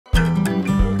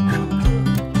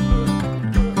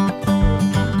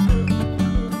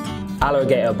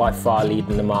AlloyGator are by far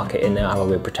leading the market in their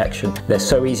alloy wheel protection. They're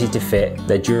so easy to fit,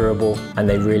 they're durable, and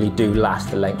they really do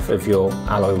last the length of your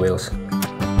alloy wheels.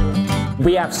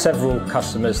 We have several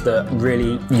customers that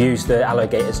really use the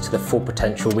AlloyGators to the full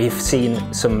potential. We've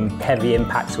seen some heavy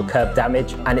impacts or curb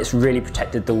damage, and it's really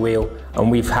protected the wheel, and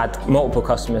we've had multiple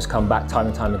customers come back time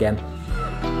and time again.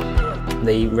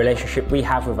 The relationship we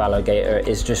have with AlloyGator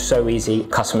is just so easy.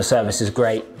 Customer service is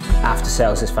great, after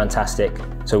sales is fantastic,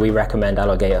 so we recommend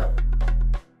AlloyGator.